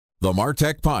The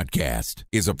MarTech Podcast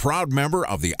is a proud member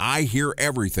of the I Hear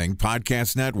Everything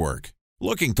Podcast Network.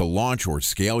 Looking to launch or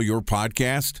scale your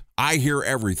podcast? I Hear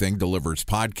Everything delivers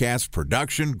podcast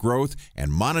production, growth,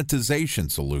 and monetization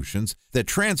solutions that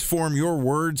transform your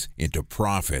words into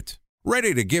profit.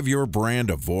 Ready to give your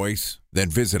brand a voice? Then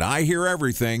visit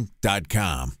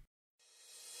iheareverything.com.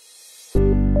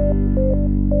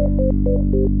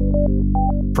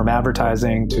 From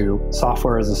advertising to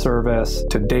software as a service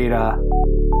to data.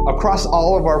 Across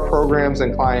all of our programs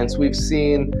and clients, we've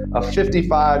seen a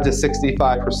 55 to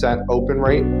 65% open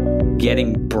rate.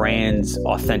 Getting brands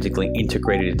authentically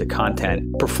integrated into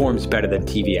content performs better than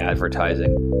TV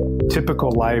advertising.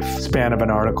 Typical lifespan of an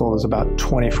article is about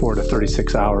 24 to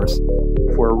 36 hours.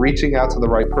 If we're reaching out to the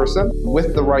right person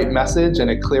with the right message and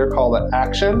a clear call to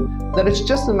action, then it's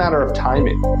just a matter of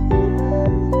timing.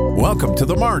 Welcome to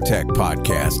the MarTech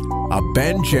Podcast, a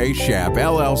Ben J. Schaap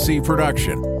LLC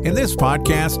production. In this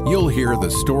podcast, you'll hear the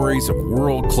stories of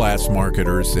world-class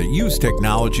marketers that use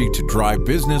technology to drive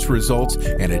business results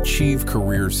and achieve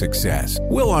career success.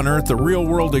 We'll unearth the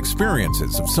real-world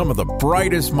experiences of some of the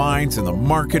brightest minds in the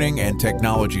marketing and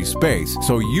technology space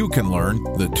so you can learn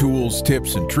the tools,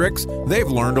 tips, and tricks they've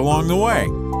learned along the way.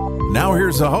 Now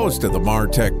here's the host of the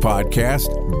MarTech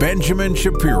Podcast, Benjamin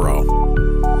Shapiro.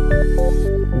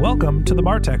 Welcome to the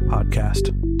MarTech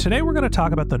Podcast. Today we're going to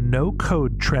talk about the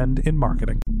no-code trend in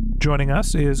marketing. Joining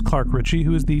us is Clark Richey,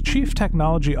 who is the Chief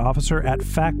Technology Officer at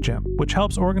Factgem, which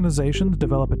helps organizations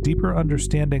develop a deeper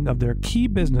understanding of their key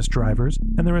business drivers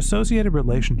and their associated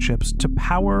relationships to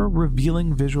power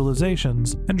revealing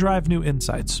visualizations and drive new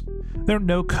insights. Their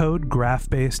no-code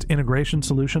graph-based integration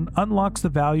solution unlocks the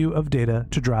value of data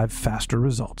to drive faster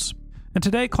results. And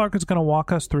today, Clark is going to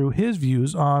walk us through his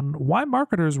views on why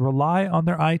marketers rely on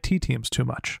their IT teams too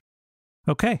much.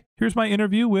 Okay, here's my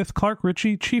interview with Clark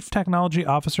Richey, Chief Technology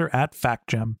Officer at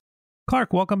Factgem.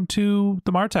 Clark, welcome to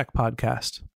the MarTech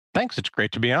Podcast. Thanks, it's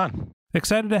great to be on.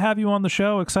 Excited to have you on the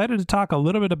show. Excited to talk a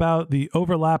little bit about the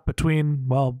overlap between,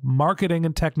 marketing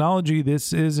and technology.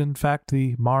 This is, in fact,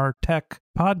 the MarTech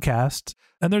Podcast.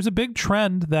 And there's a big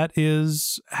trend that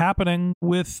is happening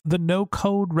with the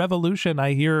no-code revolution.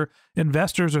 I hear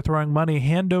investors are throwing money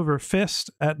hand over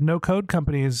fist at no-code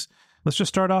companies. Let's just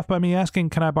start off by me asking,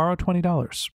 can I borrow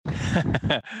 $20?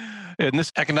 In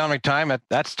this economic time,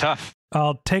 that's tough.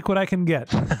 I'll take what I can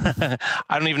get.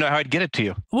 I don't even know how I'd get it to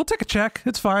you. We'll take a check.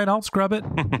 It's fine. I'll scrub it.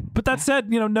 But that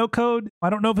said, no code, I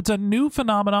don't know if it's a new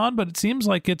phenomenon, but it seems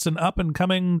like it's an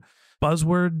up-and-coming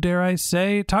buzzword, dare I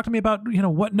say. Talk to me about,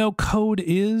 what no code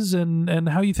is and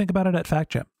how you think about it at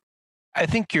Factgem. I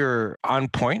think you're on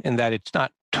point in that it's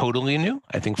not totally new.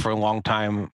 I think for a long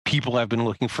time, people have been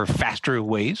looking for faster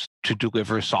ways to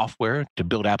deliver software, to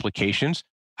build applications.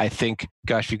 I think,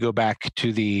 you go back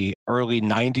to the early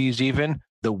 90s even,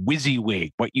 the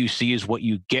WYSIWYG, what you see is what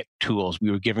you get tools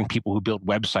we were giving people who build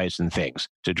websites and things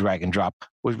to drag and drop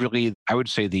was really, I would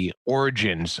say, the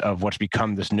origins of what's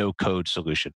become this no-code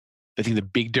solution. I think the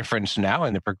big difference now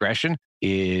in the progression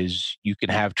is you can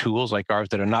have tools like ours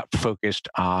that are not focused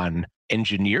on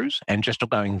engineers and just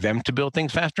allowing them to build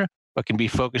things faster, but can be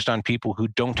focused on people who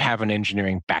don't have an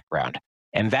engineering background.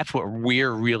 And that's what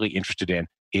we're really interested in,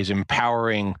 is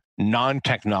empowering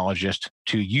non-technologists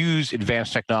to use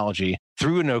advanced technology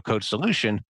through a no-code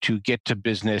solution to get to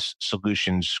business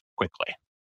solutions quickly.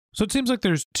 So it seems like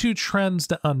there's two trends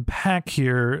to unpack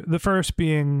here. The first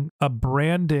being a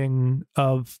branding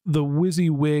of the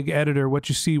WYSIWYG editor, what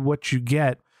you see, what you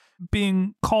get,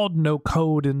 being called no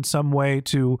code in some way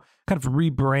to kind of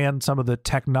rebrand some of the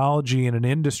technology in an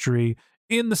industry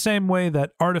in the same way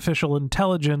that artificial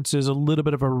intelligence is a little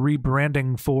bit of a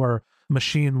rebranding for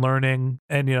machine learning.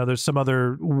 And, there's some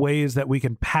other ways that we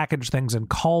can package things and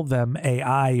call them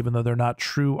AI, even though they're not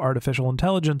true artificial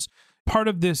intelligence. Part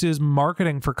of this is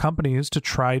marketing for companies to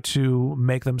try to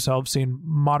make themselves seem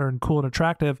modern, cool, and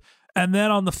attractive. And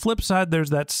then on the flip side, there's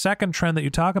that second trend that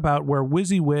you talk about where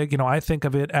WYSIWYG, I think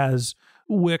of it as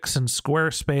Wix and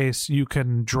Squarespace. You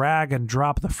can drag and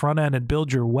drop the front end and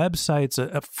build your websites,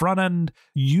 a front end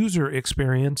user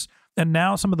experience. And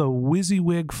now some of the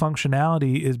WYSIWYG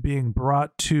functionality is being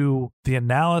brought to the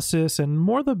analysis and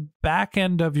more the back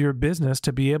end of your business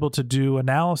to be able to do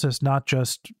analysis, not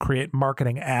just create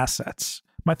marketing assets.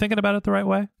 Am I thinking about it the right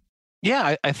way?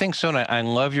 Yeah, I think so. And I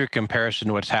love your comparison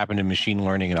to what's happened in machine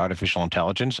learning and artificial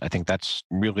intelligence. I think that's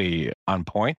really on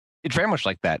point. It's very much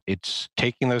like that. It's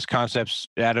taking those concepts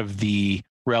out of the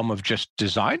realm of just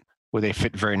design, where they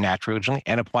fit very naturally,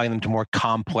 and applying them to more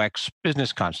complex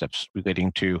business concepts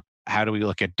relating to how do we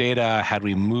look at data? How do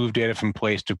we move data from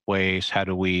place to place? How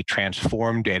do we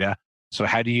transform data? So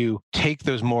how do you take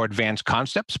those more advanced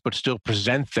concepts, but still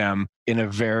present them in a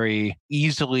very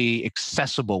easily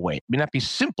accessible way? It may not be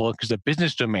simple because the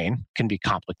business domain can be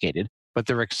complicated, but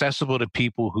they're accessible to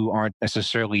people who aren't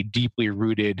necessarily deeply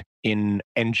rooted in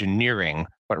engineering,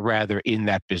 but rather in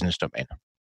that business domain.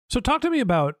 So talk to me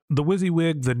about the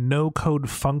WYSIWYG, the no-code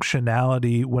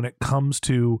functionality when it comes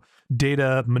to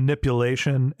data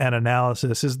manipulation and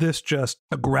analysis. Is this just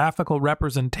a graphical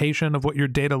representation of what your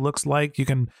data looks like? You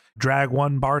can drag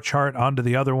one bar chart onto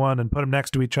the other one and put them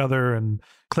next to each other and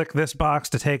click this box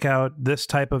to take out this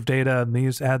type of data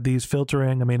and add these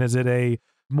filtering. I mean, is it a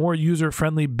more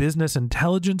user-friendly business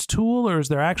intelligence tool, or is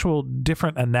there actual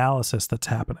different analysis that's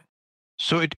happening?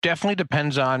 So it definitely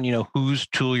depends on, whose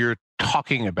tool you're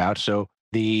talking about. So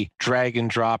the drag and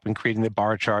drop and creating the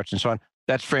bar charts and so on,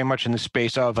 that's very much in the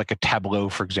space of like a Tableau,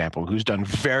 for example, who's done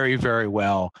very, very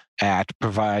well at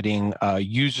providing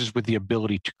users with the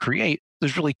ability to create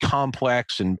those really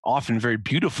complex and often very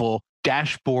beautiful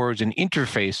dashboards and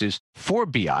interfaces for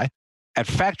BI. At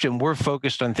Factgem, we're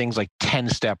focused on things like 10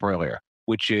 step earlier,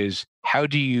 which is how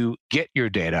do you get your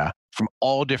data from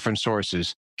all different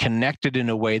sources connected in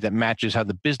a way that matches how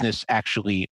the business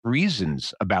actually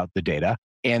reasons about the data,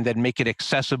 and then make it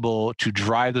accessible to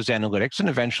drive those analytics and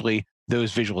eventually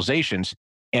those visualizations,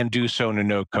 and do so in a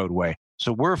no-code way.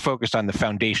 So we're focused on the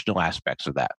foundational aspects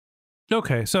of that.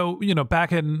 Okay. So,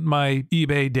 back in my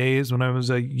eBay days when I was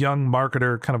a young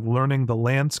marketer kind of learning the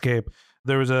landscape,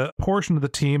 there was a portion of the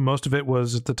team, most of it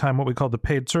was at the time what we called the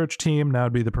paid search team. Now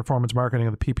it'd be the performance marketing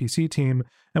of the PPC team.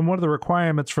 And one of the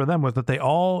requirements for them was that they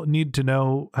all need to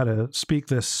know how to speak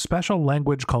this special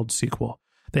language called SQL.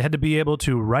 They had to be able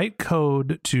to write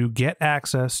code to get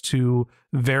access to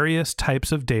various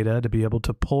types of data, to be able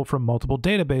to pull from multiple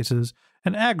databases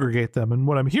and aggregate them. And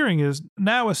what I'm hearing is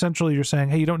now essentially you're saying,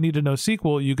 hey, you don't need to know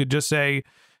SQL. You could just say,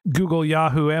 Google,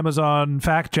 Yahoo, Amazon,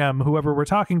 Factgem, whoever we're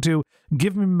talking to,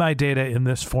 give me my data in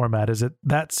this format. Is it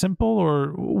that simple,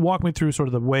 or walk me through sort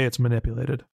of the way it's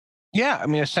manipulated? Yeah, I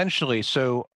mean, essentially.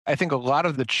 So I think a lot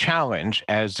of the challenge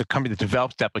as a company that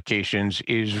develops applications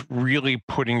is really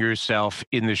putting yourself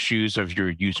in the shoes of your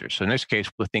users. So in this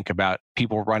case, we'll think about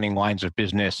people running lines of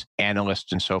business,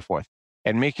 analysts, and so forth,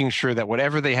 and making sure that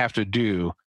whatever they have to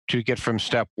do to get from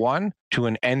step one to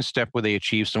an end step where they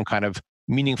achieve some kind of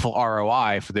meaningful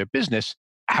ROI for their business,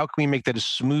 how can we make that as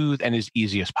smooth and as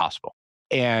easy as possible?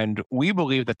 And we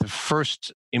believe that the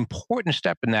first important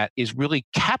step in that is really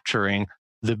capturing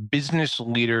the business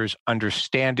leader's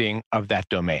understanding of that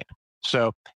domain.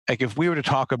 So like if we were to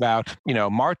talk about,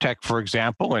 MarTech, for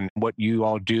example, and what you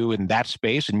all do in that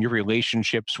space and your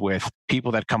relationships with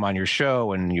people that come on your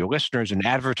show and your listeners and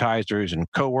advertisers and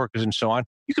coworkers and so on,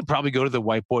 you could probably go to the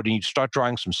whiteboard and you start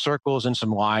drawing some circles and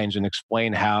some lines and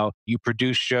explain how you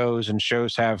produce shows, and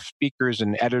shows have speakers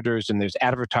and editors and there's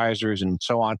advertisers and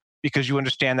so on, because you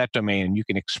understand that domain and you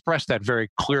can express that very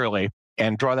clearly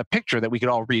and draw that picture that we could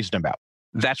all reason about.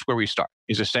 That's where we start,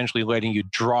 is essentially letting you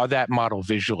draw that model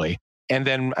visually. And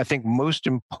then I think most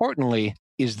importantly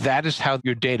is that is how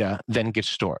your data then gets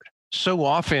stored. So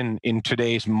often in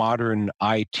today's modern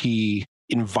IT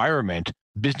environment,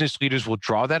 business leaders will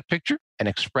draw that picture and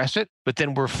express it, but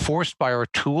then we're forced by our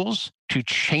tools to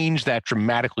change that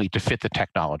dramatically to fit the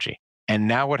technology. And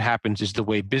now what happens is the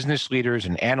way business leaders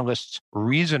and analysts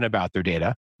reason about their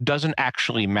data doesn't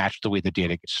actually match the way the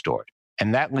data gets stored.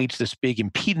 And that leads to this big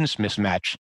impedance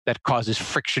mismatch that causes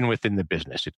friction within the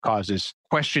business. It causes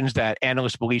questions that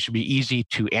analysts believe should be easy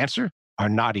to answer are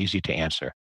not easy to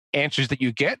answer. Answers that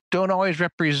you get don't always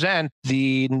represent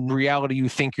the reality you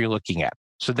think you're looking at.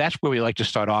 So that's where we like to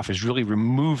start off, is really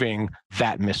removing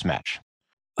that mismatch.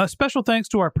 A special thanks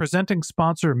to our presenting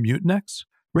sponsor, Mutinex.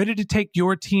 Ready to take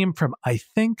your team from I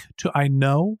think to I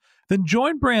know? Then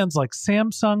join brands like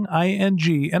Samsung,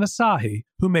 ING, and Asahi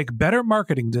who make better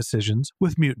marketing decisions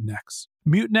with Mutinex.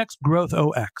 Mutinex Growth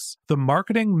OX, the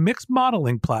marketing mix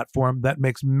modeling platform that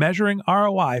makes measuring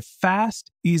ROI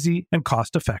fast, easy, and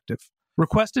cost-effective.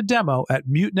 Request a demo at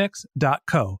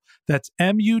mutinex.co. That's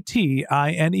MUTINEX.co.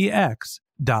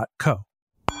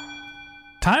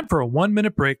 Time for a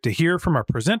 1-minute break to hear from our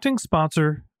presenting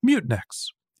sponsor,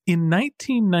 Mutinex. In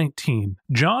 1919,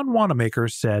 John Wanamaker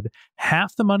said,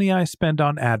 "Half the money I spend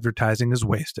on advertising is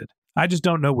wasted. I just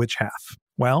don't know which half."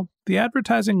 Well, the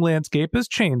advertising landscape has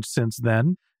changed since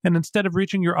then, and instead of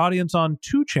reaching your audience on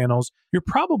 2 channels, you're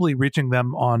probably reaching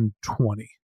them on 20.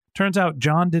 Turns out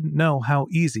John didn't know how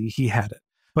easy he had it.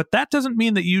 But that doesn't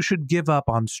mean that you should give up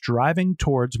on striving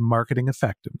towards marketing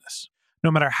effectiveness. No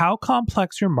matter how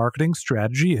complex your marketing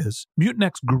strategy is,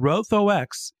 Mutinex Growth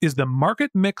OX is the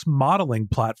market mix modeling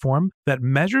platform that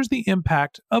measures the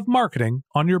impact of marketing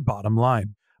on your bottom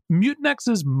line.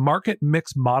 Mutinex's market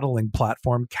mix modeling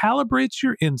platform calibrates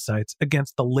your insights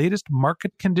against the latest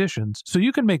market conditions so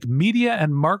you can make media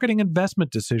and marketing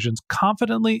investment decisions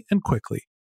confidently and quickly.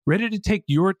 Ready to take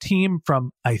your team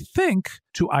from I think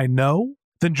to I know?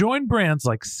 Then join brands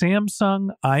like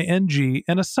Samsung, ING,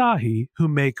 and Asahi who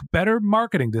make better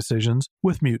marketing decisions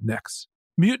with Mutinex.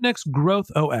 Mutinex Growth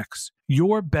OX.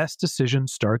 Your best decision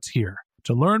starts here.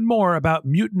 To learn more about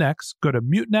Mutinex, go to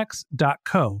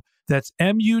mutinex.co. That's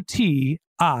MUTINEX.co.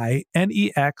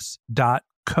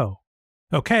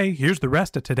 Okay, here's the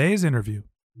rest of today's interview.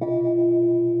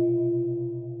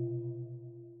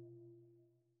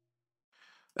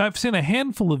 I've seen a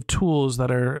handful of tools that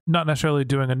are not necessarily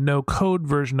doing a no-code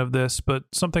version of this, but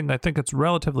something I think it's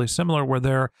relatively similar where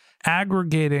they're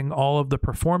aggregating all of the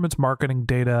performance marketing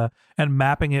data and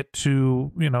mapping it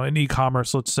to, in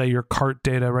e-commerce, let's say your cart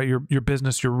data, right? Your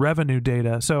business, your revenue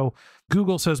data. So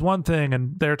Google says one thing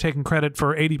and they're taking credit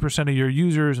for 80% of your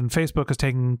users and Facebook is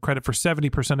taking credit for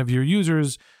 70% of your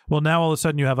users. Well, now all of a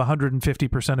sudden you have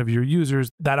 150% of your users.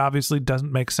 That obviously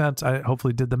doesn't make sense. I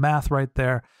hopefully did the math right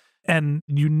there. And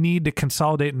you need to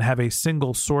consolidate and have a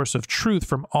single source of truth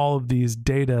from all of these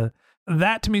data.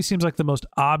 That to me seems like the most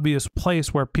obvious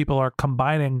place where people are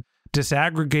combining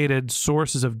disaggregated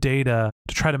sources of data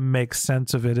to try to make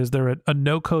sense of it. Is there a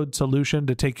no-code solution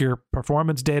to take your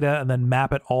performance data and then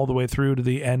map it all the way through to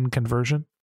the end conversion?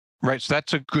 Right. So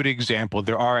that's a good example.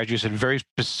 There are, as you said, very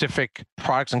specific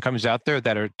products and companies out there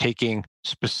that are taking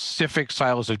specific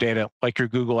silos of data, like your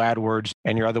Google AdWords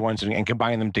and your other ones, and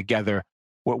combining them together.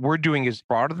 What we're doing is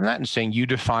broader than that and saying you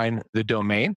define the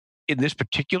domain. In this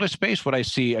particular space, what I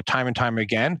see time and time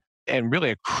again, and really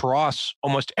across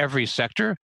almost every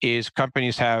sector, is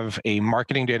companies have a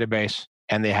marketing database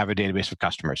and they have a database of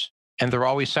customers. And they're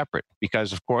always separate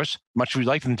because, of course, much as we'd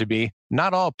like them to be,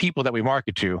 not all people that we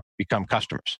market to become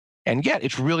customers. And yet,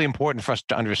 it's really important for us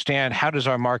to understand how does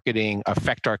our marketing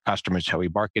affect our customers? How are we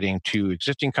marketing to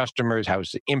existing customers? How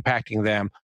is it impacting them?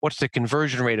 What's the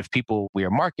conversion rate of people we are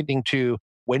marketing to?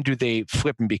 When do they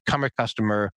flip and become a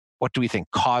customer? What do we think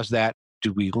caused that?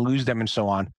 Do we lose them and so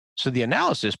on? So the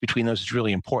analysis between those is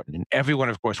really important. And everyone,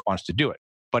 of course, wants to do it,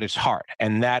 but it's hard.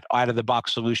 And that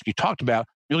out-of-the-box solution you talked about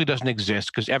really doesn't exist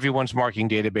because everyone's marketing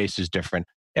database is different.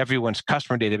 Everyone's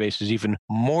customer database is even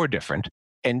more different.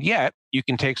 And yet you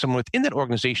can take someone within that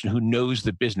organization who knows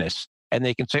the business and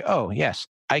they can say, oh, yes,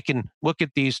 I can look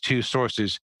at these two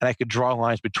sources and I could draw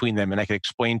lines between them and I could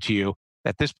explain to you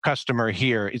that this customer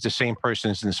here is the same person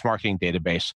as in this marketing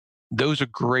database. Those are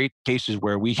great cases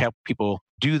where we help people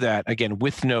do that, again,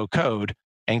 with no code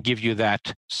and give you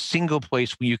that single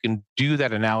place where you can do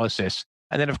that analysis.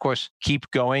 And then, of course,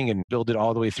 keep going and build it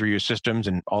all the way through your systems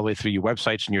and all the way through your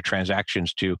websites and your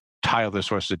transactions to tie all the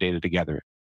sources of data together.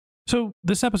 So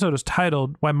this episode is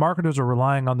titled Why Marketers Are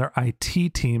Relying on Their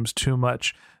IT Teams Too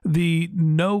Much. The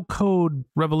no-code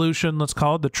revolution, let's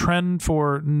call it, the trend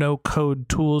for no-code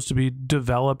tools to be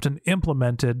developed and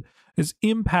implemented is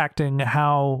impacting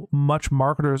how much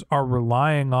marketers are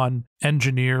relying on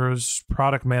engineers,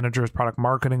 product managers, product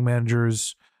marketing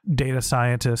managers, data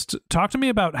scientists. Talk to me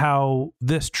about how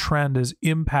this trend is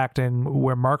impacting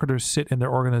where marketers sit in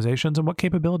their organizations and what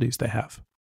capabilities they have.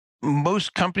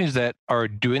 Most companies that are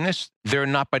doing this, they're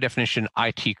not by definition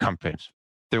IT companies.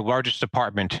 Their largest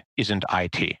department isn't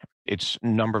IT. It's a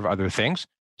number of other things.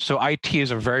 So IT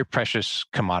is a very precious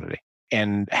commodity.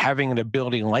 And having an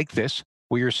ability like this,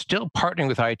 where you're still partnering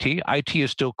with IT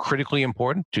is still critically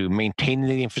important to maintaining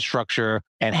the infrastructure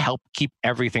and help keep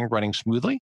everything running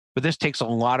smoothly. But this takes a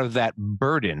lot of that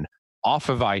burden off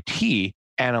of IT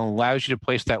and allows you to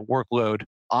place that workload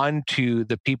onto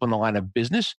the people in the line of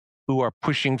business who are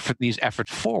pushing for these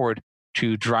efforts forward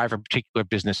to drive a particular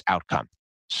business outcome.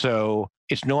 So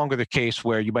it's no longer the case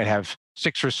where you might have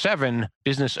 6 or 7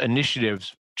 business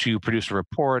initiatives to produce a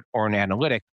report or an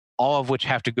analytic, all of which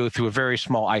have to go through a very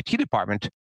small IT department.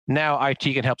 Now IT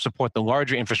can help support the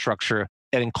larger infrastructure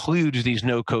that includes these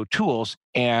no-code tools,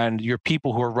 and your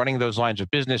people who are running those lines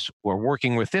of business who are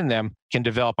working within them can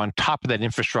develop on top of that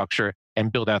infrastructure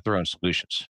and build out their own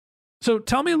solutions. So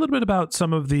tell me a little bit about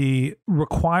some of the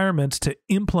requirements to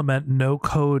implement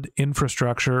no-code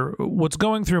infrastructure. What's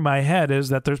going through my head is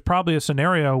that there's probably a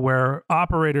scenario where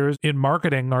operators in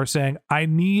marketing are saying, I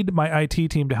need my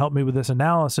IT team to help me with this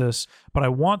analysis, but I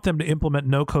want them to implement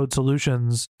no-code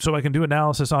solutions so I can do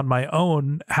analysis on my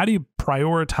own. How do you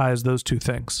prioritize those two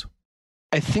things?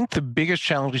 I think the biggest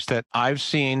challenges that I've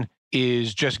seen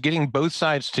is just getting both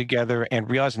sides together and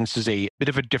realizing this is a bit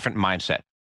of a different mindset.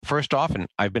 First off, and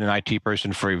I've been an IT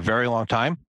person for a very long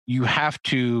time, you have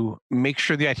to make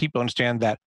sure the IT people understand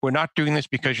that we're not doing this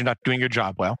because you're not doing your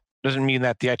job well. Doesn't mean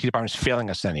that the IT department is failing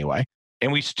us anyway.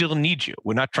 And we still need you.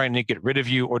 We're not trying to get rid of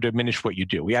you or diminish what you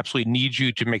do. We absolutely need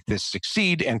you to make this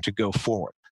succeed and to go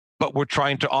forward. But we're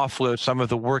trying to offload some of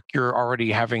the work you're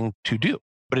already having to do,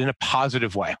 but in a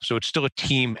positive way. So it's still a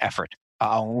team effort.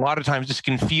 A lot of times this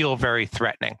can feel very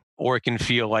threatening, or it can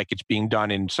feel like it's being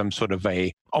done in some sort of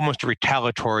almost a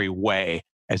retaliatory way,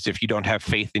 as if you don't have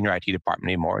faith in your IT department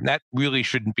anymore. And that really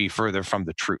shouldn't be further from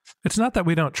the truth. It's not that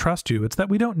we don't trust you. It's that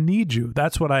we don't need you.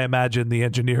 That's what I imagine the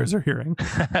engineers are hearing.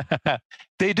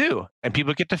 They do. And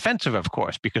people get defensive, of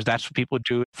course, because that's what people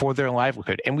do for their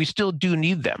livelihood. And we still do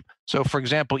need them. So, for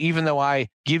example, even though I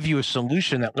give you a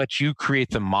solution that lets you create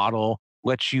the model,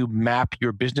 lets you map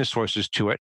your business sources to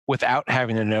it without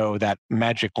having to know that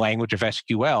magic language of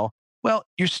SQL, well,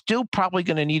 you're still probably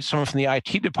going to need someone from the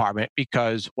IT department,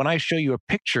 because when I show you a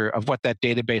picture of what that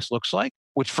database looks like,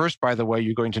 which first, by the way,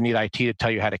 you're going to need IT to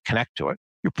tell you how to connect to it,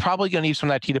 you're probably going to need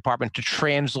some IT department to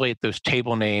translate those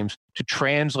table names, to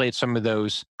translate some of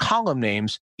those column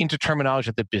names into terminology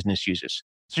that the business uses.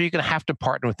 So you're going to have to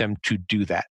partner with them to do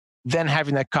that. Then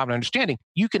having that common understanding,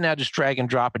 you can now just drag and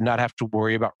drop and not have to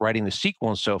worry about writing the SQL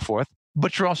and so forth.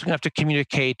 But you're also going to have to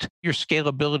communicate your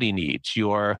scalability needs,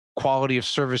 your quality of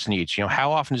service needs.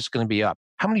 How often is it going to be up?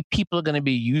 How many people are going to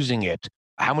be using it?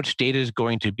 How much data is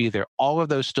going to be there? All of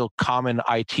those still common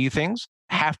IT things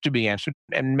have to be answered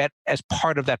and met as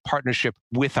part of that partnership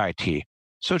with IT.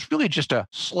 So it's really just a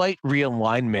slight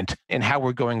realignment in how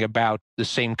we're going about the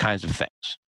same kinds of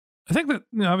things. I think that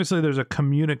obviously there's a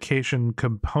communication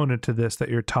component to this that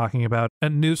you're talking about.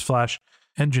 And newsflash,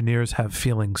 engineers have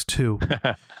feelings too.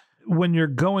 When you're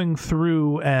going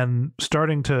through and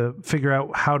starting to figure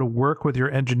out how to work with your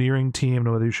engineering team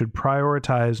and whether you should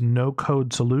prioritize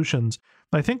no-code solutions,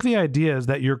 I think the idea is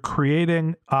that you're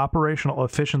creating operational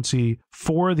efficiency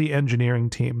for the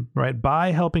engineering team, right?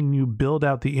 By helping you build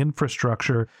out the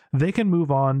infrastructure, they can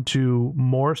move on to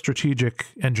more strategic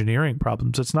engineering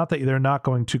problems. It's not that they're not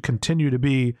going to continue to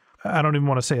be, I don't even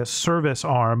want to say a service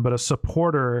arm, but a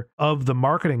supporter of the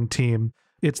marketing team.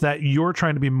 It's that you're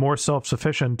trying to be more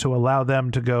self-sufficient to allow them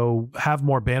to go have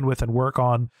more bandwidth and work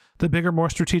on the bigger,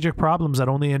 more strategic problems that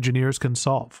only engineers can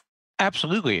solve.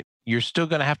 Absolutely. You're still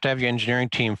going to have your engineering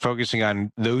team focusing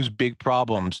on those big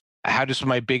problems. How does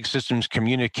my big systems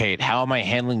communicate? How am I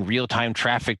handling real-time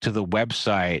traffic to the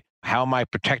website? How am I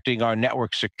protecting our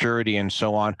network security and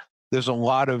so on? There's a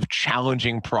lot of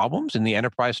challenging problems in the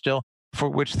enterprise still for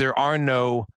which there are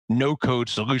no-code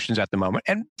solutions at the moment,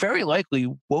 and very likely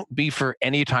won't be for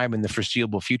any time in the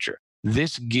foreseeable future.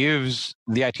 This gives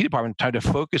the IT department time to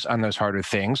focus on those harder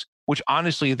things, which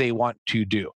honestly they want to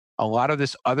do. A lot of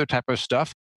this other type of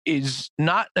stuff is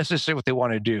not necessarily what they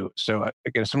want to do. So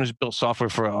again, if someone who's built software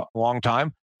for a long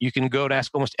time, you can go and ask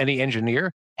almost any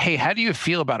engineer, hey, how do you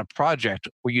feel about a project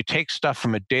where you take stuff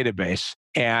from a database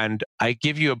and I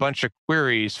give you a bunch of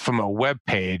queries from a web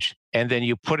page and then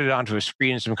you put it onto a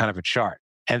screen in some kind of a chart?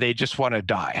 And they just want to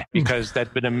die because there's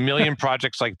been a million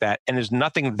projects like that. And there's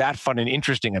nothing that fun and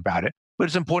interesting about it, but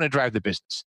it's important to drive the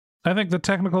business. I think the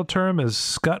technical term is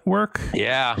scut work.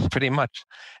 Yeah, pretty much.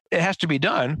 It has to be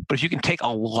done, but if you can take a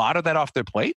lot of that off their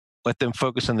plate, let them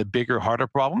focus on the bigger, harder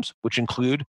problems, which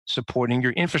include supporting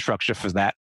your infrastructure for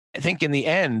that. I think in the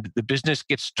end, the business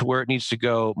gets to where it needs to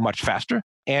go much faster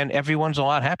and everyone's a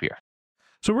lot happier.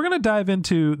 So we're going to dive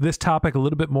into this topic a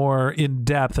little bit more in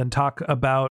depth and talk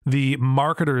about the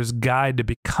marketer's guide to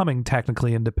becoming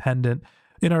technically independent.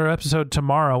 In our episode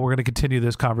tomorrow, we're going to continue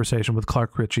this conversation with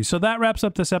Clark Richey. So that wraps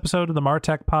up this episode of the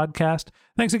MarTech podcast.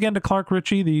 Thanks again to Clark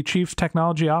Richey, the Chief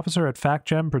Technology Officer at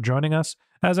Factgem, for joining us.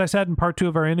 As I said in part 2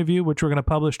 of our interview, which we're going to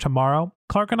publish tomorrow,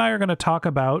 Clark and I are going to talk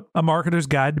about a marketer's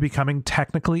guide to becoming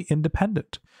technically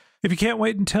independent. If you can't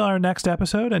wait until our next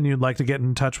episode and you'd like to get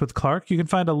in touch with Clark, you can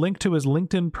find a link to his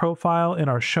LinkedIn profile in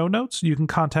our show notes. You can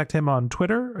contact him on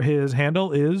Twitter. His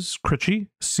handle is Richey,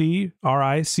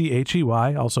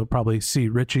 C-R-I-C-H-E-Y, also probably C.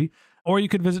 Richey. Or you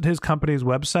could visit his company's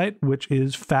website, which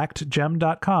is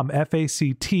factgem.com,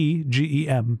 F-A-C-T-G-E-M.com.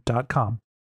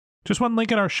 Just one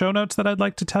link in our show notes that I'd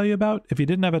like to tell you about. If you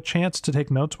didn't have a chance to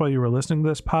take notes while you were listening to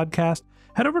this podcast,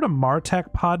 head over to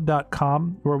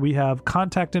martechpod.com, where we have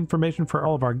contact information for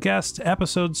all of our guests,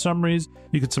 episode summaries.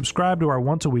 You can subscribe to our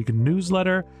once-a-week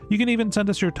newsletter. You can even send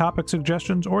us your topic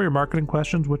suggestions or your marketing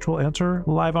questions, which we'll answer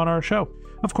live on our show.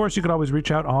 Of course, you can always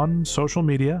reach out on social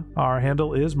media. Our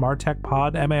handle is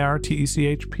martechpod,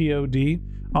 M-A-R-T-E-C-H-P-O-D,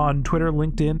 on Twitter,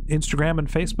 LinkedIn, Instagram, and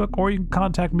Facebook, or you can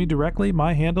contact me directly.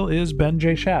 My handle is Ben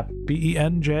J. Shap,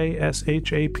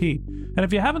 B-E-N-J-S-H-A-P. And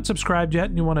if you haven't subscribed yet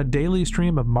and you want a daily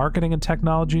stream of marketing and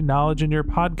technology knowledge in your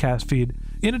podcast feed,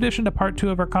 In addition to part 2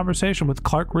 of our conversation with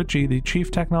Clark Richey, the Chief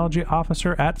Technology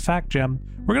Officer at Factgem,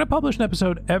 we're going to publish an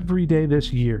episode every day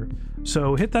this year.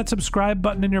 So hit that subscribe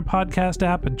button in your podcast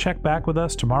app and check back with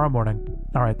us tomorrow morning.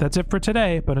 All right, that's it for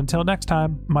today, but until next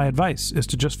time, my advice is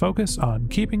to just focus on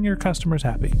keeping your customers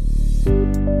happy.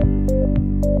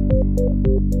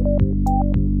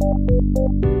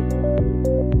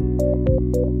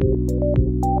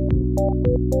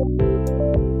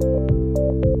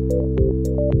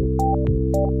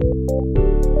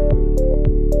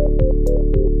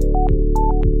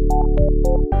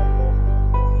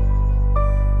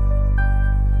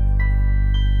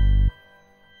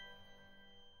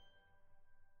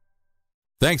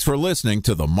 Thanks for listening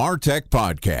to the MarTech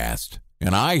Podcast,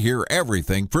 an I Hear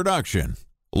Everything production.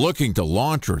 Looking to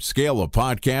launch or scale a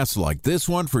podcast like this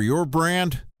one for your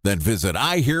brand? Then visit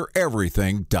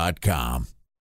iheareverything.com.